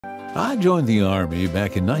I joined the Army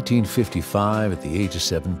back in 1955 at the age of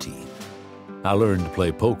 17. I learned to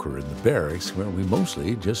play poker in the barracks where we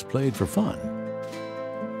mostly just played for fun.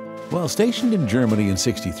 While stationed in Germany in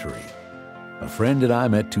 '63, a friend and I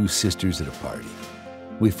met two sisters at a party.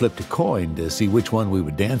 We flipped a coin to see which one we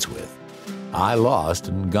would dance with. I lost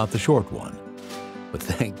and got the short one. But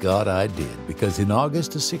thank God I did, because in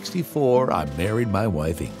August of '64, I married my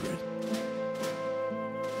wife Ingrid.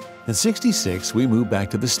 In '66, we moved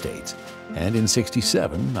back to the States, and in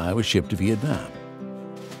 '67, I was shipped to Vietnam.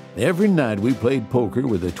 Every night we played poker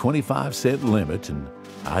with a 25-cent limit, and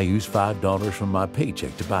I used $5 from my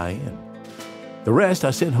paycheck to buy in. The rest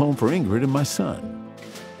I sent home for Ingrid and my son.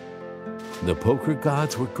 The poker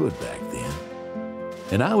gods were good back then,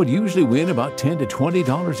 and I would usually win about $10 to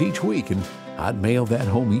 $20 each week, and I'd mail that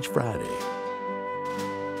home each Friday.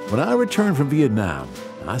 When I returned from Vietnam,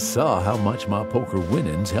 I saw how much my poker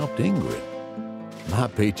winnings helped Ingrid. My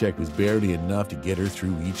paycheck was barely enough to get her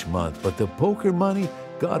through each month, but the poker money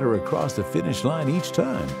got her across the finish line each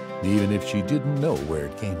time, even if she didn't know where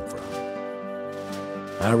it came from.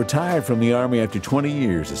 I retired from the Army after 20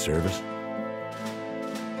 years of service.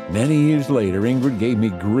 Many years later, Ingrid gave me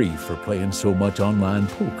grief for playing so much online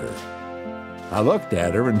poker. I looked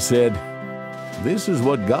at her and said, "This is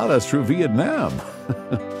what got us through Vietnam."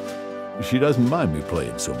 She doesn't mind me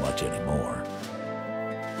playing so much anymore.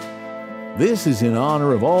 This is in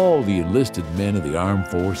honor of all the enlisted men of the armed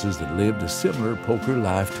forces that lived a similar poker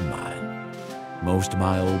life to mine. Most of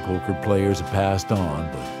my old poker players have passed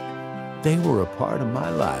on, but they were a part of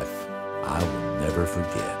my life I will never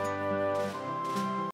forget.